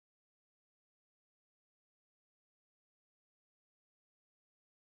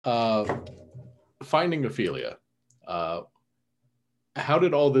Uh, Finding Ophelia. Uh, how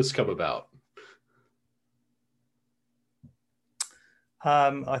did all this come about?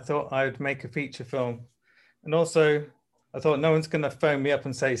 I thought I'd make a feature film. And also, I thought no one's going to phone me up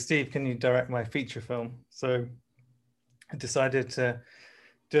and say, Steve, can you direct my feature film? So I decided to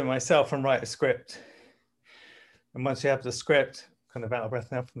do it myself and write a script. And once you have the script, kind of out of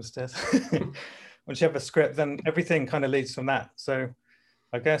breath now from the stairs. Once you have a script, then everything kind of leads from that. So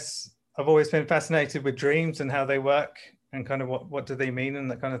I guess I've always been fascinated with dreams and how they work and kind of what do they mean and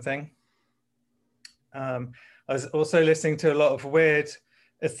that kind of thing. I was also listening to a lot of weird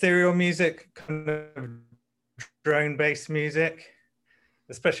ethereal music, kind of drone-based music,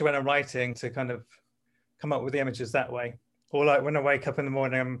 especially when I'm writing, to kind of come up with the images that way. Or like when I wake up in the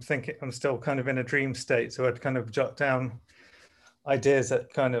morning, I'm thinking I'm still kind of in a dream state, so I'd kind of jot down ideas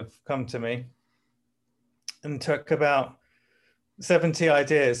that kind of come to me, and took about 70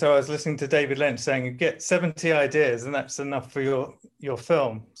 ideas. So I was listening to David Lynch saying, you get 70 ideas and that's enough for your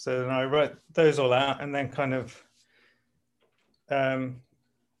film. So then I wrote those all out and then kind of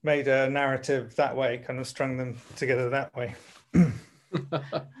made a narrative that way, kind of strung them together that way.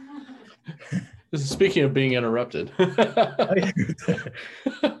 Speaking of being interrupted.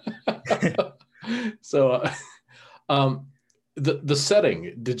 So the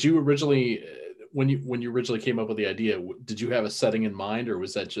setting, did you originally, when you originally came up with the idea, did you have a setting in mind, or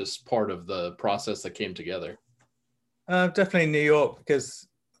was that just part of the process that came together? Definitely New York, because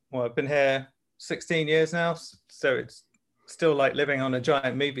I've been here 16 years now, so it's still like living on a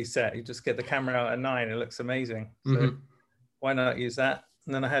giant movie set. You just get the camera out at 9, it looks amazing. So why not use that?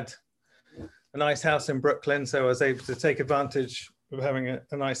 And then I had a nice house in Brooklyn, so I was able to take advantage of having a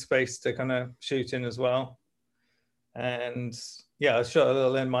nice space to kind of shoot in as well. And yeah, I shot a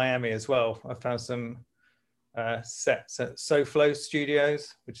little in Miami as well. I found some sets at SoFlo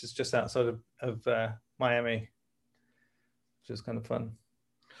Studios, which is just outside of Miami, which is kind of fun.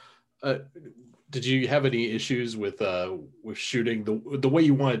 Did you have any issues with shooting the way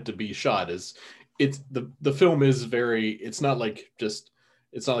you want it to be shot? Is it's the film is very, it's not like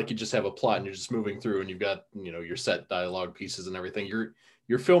you just have a plot and you're just moving through and you've got, your set dialogue pieces and everything.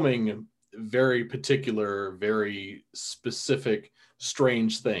 You're filming very particular, very specific,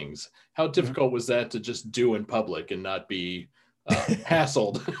 strange things. How difficult was that to just do in public and not be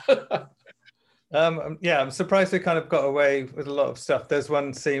hassled? Yeah, I'm surprised they kind of got away with a lot of stuff. There's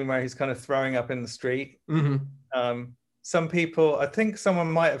one scene where he's kind of throwing up in the street. Some people, I think someone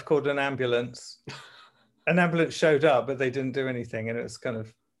might have called an ambulance. An ambulance showed up, but they didn't do anything, and it was kind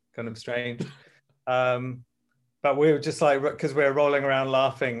of strange. But we were just like, because we were rolling around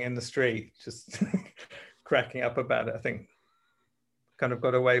laughing in the street, just cracking up about it. I think kind of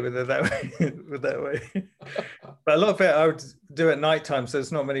got away with it that way. But a lot of it I would do at nighttime, so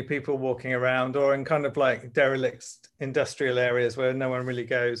there's not many people walking around, or in kind of like derelict industrial areas where no one really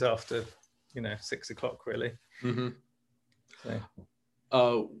goes after 6 o'clock really.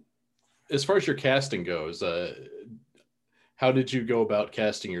 So. As far as your casting goes, how did you go about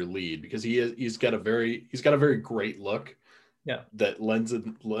casting your lead? Because he's got a very great look. Yeah. That lends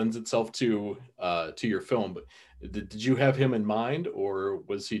itself to your film. But did you have him in mind, or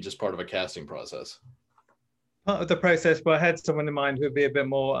was he just part of a casting process? Part of the process, but I had someone in mind who would be a bit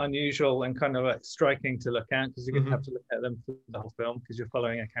more unusual and kind of like striking to look at, because you're going to have to look at them for the whole film because you're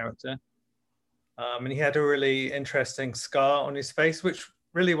following a character. And he had a really interesting scar on his face, which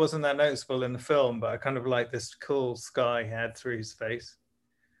really wasn't that noticeable in the film, but I kind of like this cool scar he had through his face.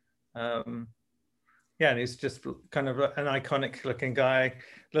 Yeah, and he's just kind of an iconic looking guy, a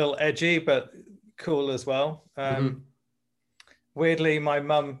little edgy, but cool as well. Weirdly, my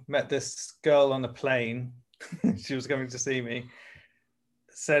mum met this girl on a plane. She was coming to see me.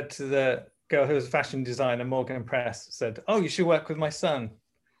 Said to the girl who was a fashion designer, Morgan Press, said, "Oh, you should work with my son."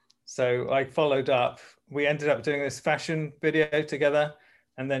 So I followed up. We ended up doing this fashion video together.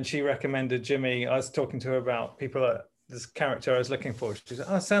 And then she recommended Jimmy. I was talking to her about this character I was looking for. She said,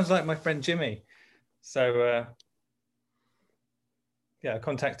 "Oh, sounds like my friend Jimmy." So yeah, I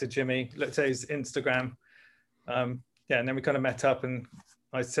contacted Jimmy, looked at his Instagram. And then we kind of met up, and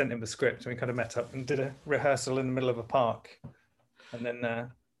I sent him the script, and we kind of met up and did a rehearsal in the middle of a park. And then,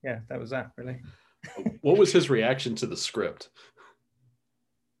 that was that really. What was his reaction to the script?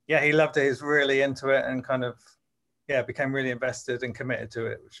 Yeah, he loved it. He was really into it and kind of, became really invested and committed to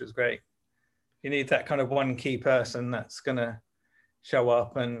it, which was great. You need that kind of one key person that's going to show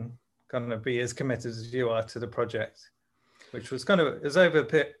up and kind of be as committed as you are to the project, which was over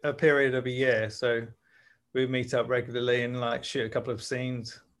a period of a year. So we meet up regularly and like shoot a couple of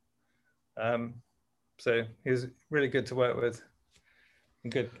scenes. So he was really good to work with.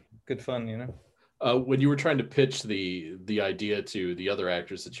 good fun, you know. When you were trying to pitch the idea to the other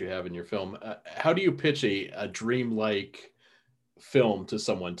actors that you have in your film, how do you pitch a dreamlike film to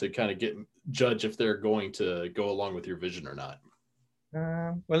someone to kind of judge if they're going to go along with your vision or not?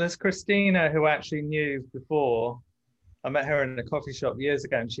 Well, it's Christina, who I actually knew before. I met her in a coffee shop years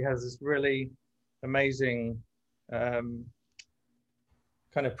ago, and she has this really amazing kind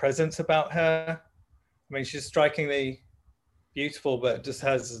of presence about her. I mean, she's strikingly beautiful, but just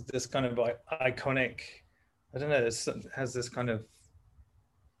has this kind of iconic, I don't know, has this kind of,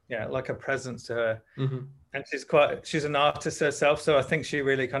 yeah, like a presence to her. Mm-hmm. And she's an artist herself, so I think she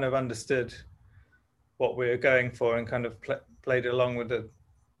really kind of understood what we were going for and kind of played along with the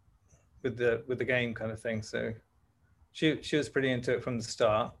game kind of thing. So she was pretty into it from the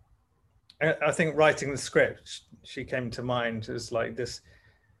start. I think writing the script, she came to mind as like this.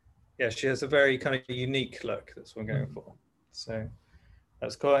 Yeah, she has a very kind of unique look. That's what I'm going for. So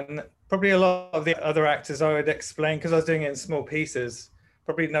that's cool. And probably a lot of the other actors I would explain, because I was doing it in small pieces,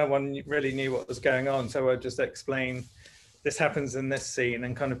 probably no one really knew what was going on. So I'd just explain, this happens in this scene,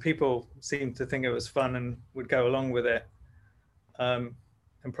 and kind of people seemed to think it was fun and would go along with it, and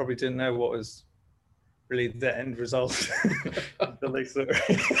probably didn't know what was really the end result.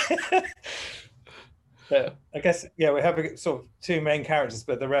 But I guess, yeah, we have sort of two main characters,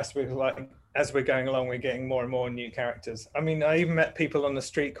 but the rest we're like, as we're going along, we're getting more and more new characters. I mean, I even met people on the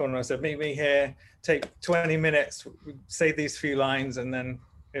street corner. I said, meet me here, take 20 minutes, say these few lines, and then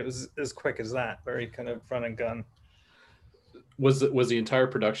it was as quick as that, very kind of run and gun. Was the entire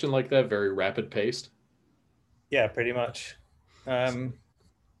production like that, very rapid paced? Yeah, pretty much.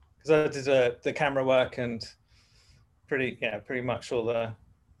 Because I did the camera work and pretty much all I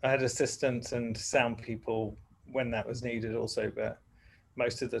had assistants and sound people when that was needed also, but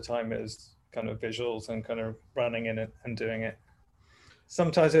most of the time it was kind of visuals and kind of running in it and doing it.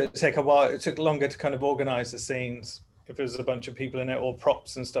 Sometimes it would take a while. It took longer to kind of organize the scenes if there was a bunch of people in it, or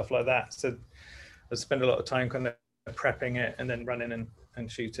props and stuff like that. So I spend a lot of time kind of prepping it and then run in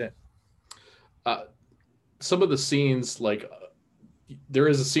and shoot it. Some of the scenes, like there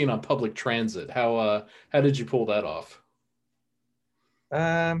is a scene on public transit. How did you pull that off?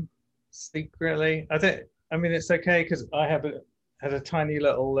 Secretly, I mean, it's okay because I had a tiny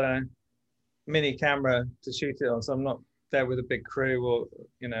little mini camera to shoot it on, so I'm not there with a big crew or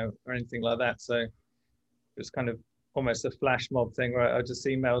or anything like that. So it was kind of almost a flash mob thing where I just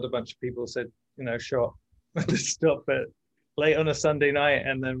emailed a bunch of people, said, shot stop it late on a Sunday night,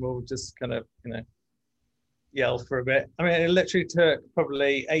 and then we'll just kind of yell for a bit. I mean, it literally took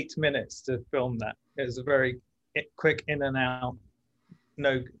probably 8 minutes to film that. It was a very quick in and out,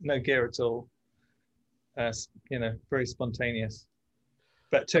 no gear at all. Very spontaneous,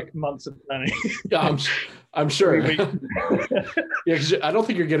 but took months of planning. Yeah, I'm sure. Yeah, because I don't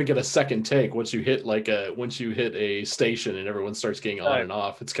think you're gonna get a second take once you hit a station and everyone starts getting on and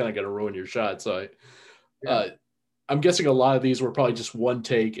off. It's kind of gonna ruin your shot. So I'm guessing a lot of these were probably just one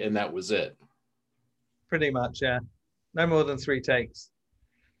take and that was it. Pretty much, yeah. No more than 3 takes.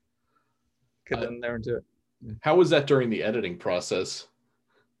 Get in there and do it. How was that during the editing process?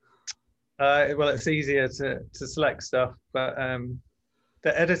 Well, it's easier to select stuff, but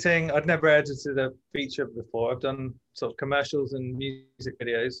the editing, I'd never edited a feature before. I've done sort of commercials and music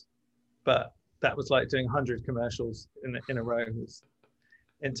videos, but that was like doing 100 commercials in a row. It was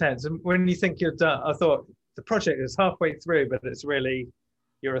intense. And when you think you're done, I thought the project is halfway through, but it's really,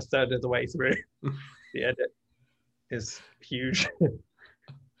 you're a third of the way through. The edit is huge.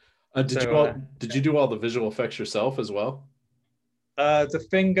 Did you do all the visual effects yourself as well? The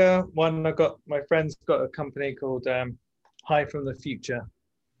finger one, my friend's got a company called High from the Future.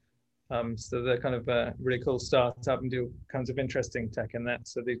 So they're kind of a really cool startup and do kinds of interesting tech in that.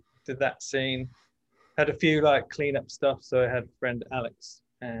 So they did that scene. Had a few like cleanup stuff. So I had a friend Alex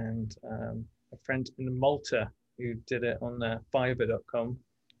and a friend in Malta who did it on Fiverr.com.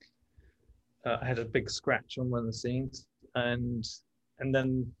 I had a big scratch on one of the scenes, and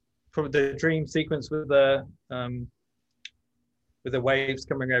then probably the dream sequence with the waves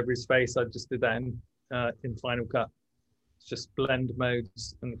coming over his face. I just did that in Final Cut. It's just blend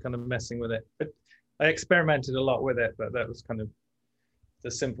modes and kind of messing with it. But I experimented a lot with it, but that was kind of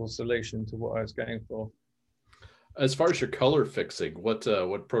the simple solution to what I was going for. As far as your color fixing,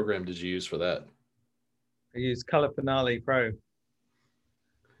 what program did you use for that? I used Color Finale Pro.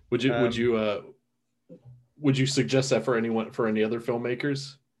 Would you suggest that for any other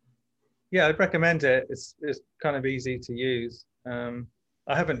filmmakers? Yeah, I'd recommend it. It's kind of easy to use. I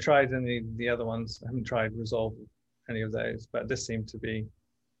haven't tried any of the other ones. I haven't tried Resolve, any of those, but this seemed to be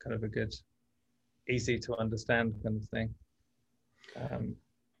kind of a good, easy to understand kind of thing. Um,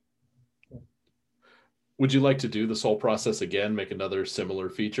 Would you like to do this whole process again, make another similar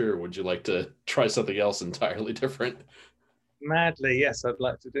feature, or would you like to try something else entirely different? Madly, yes, I'd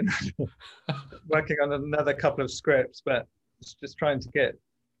like to do working on another couple of scripts, but it's just trying to get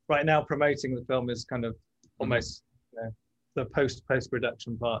right now promoting the film is kind of almost the post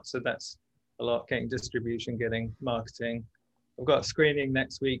production part. So that's a lot, getting distribution, getting marketing. I've got a screening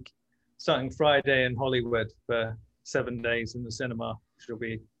next week, starting Friday in Hollywood for 7 days in the cinema, which will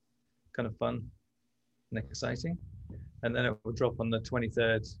be kind of fun and exciting. And then it will drop on the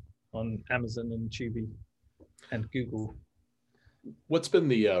 23rd on Amazon and Tubi and Google. What's been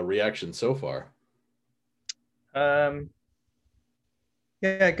the reaction so far? Yeah,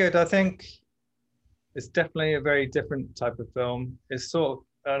 good. I think it's definitely a very different type of film. It's sort of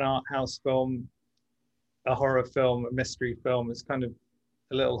an art house film, a horror film, a mystery film. It's kind of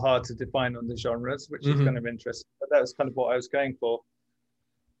a little hard to define on the genres, which is kind of interesting. But that was kind of what I was going for.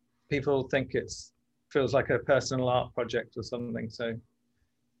 People think it feels like a personal art project or something. So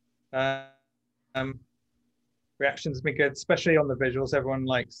reactions have been good, especially on the visuals. Everyone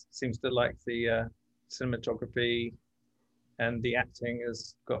seems to like the cinematography, and the acting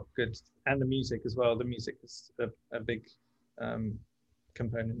has got good, and the music as well. The music is a big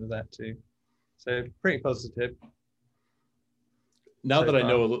component of that too. So pretty positive. Now that I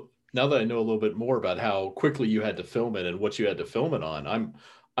know a little bit more about how quickly you had to film it and what you had to film it on,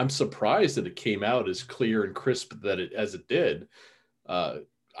 I'm surprised that it came out as clear and crisp as it did. I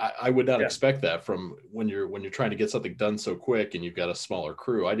would not expect that from when you're trying to get something done so quick and you've got a smaller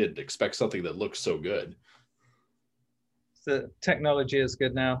crew. I didn't expect something that looks so good. The technology is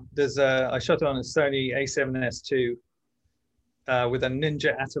good now. There's I shot it on a Sony A7S II with a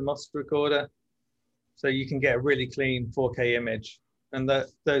Ninja Atomos recorder, so you can get a really clean 4K image. And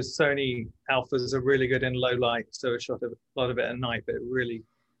those Sony Alphas are really good in low light, so I shot a lot of it at night, but it really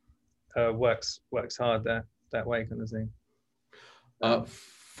works hard that way, kind of thing.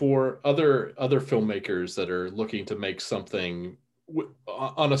 For other filmmakers that are looking to make something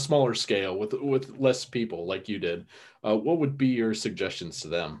on a smaller scale with less people like you did, what would be your suggestions to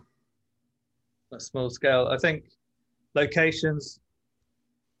them? A small scale, I think locations,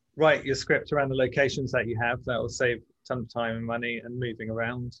 write your script around the locations that you have. That will save a ton of time and money and moving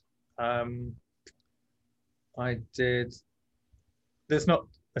around. There's not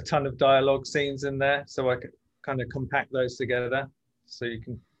a ton of dialogue scenes in there, so I could kind of compact those together so you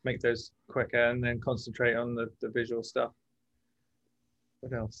can make those quicker and then concentrate on the visual stuff.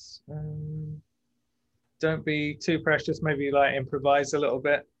 What else? Don't be too precious. Maybe improvise a little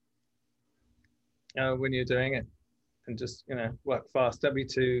bit when you're doing it, and just work fast. Don't be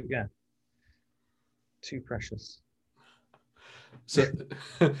too precious. So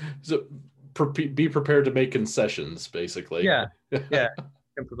be prepared to make concessions, basically. Yeah,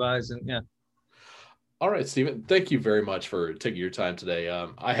 improvise and. All right, Stephen, thank you very much for taking your time today.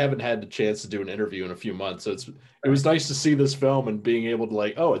 I haven't had the chance to do an interview in a few months, so it was nice to see this film and being able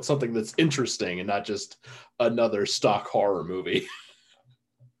to it's something that's interesting and not just another stock horror movie.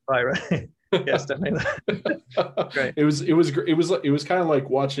 Right. Yes, definitely. Great. It was kind of like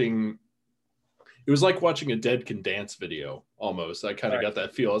watching. It was like watching a Dead Can Dance video almost. I kind of got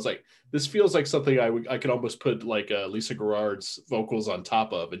that feel. I was like, this feels like something I could almost put Lisa Gerrard's vocals on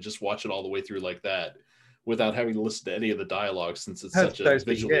top of and just watch it all the way through like that, without having to listen to any of the dialogue, since it's such a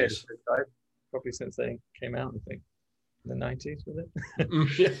visual. Probably since they came out, I think, in the 90s with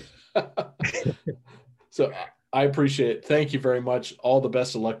it. So I appreciate it. Thank you very much. All the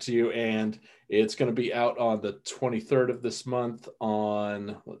best of luck to you. And it's going to be out on the 23rd of this month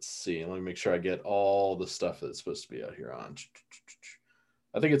on, let's see, let me make sure I get all the stuff that's supposed to be out here on.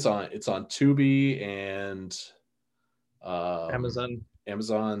 I think it's on Tubi and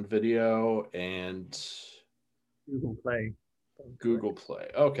Amazon Video and Google Play. Google Play.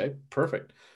 Okay, perfect.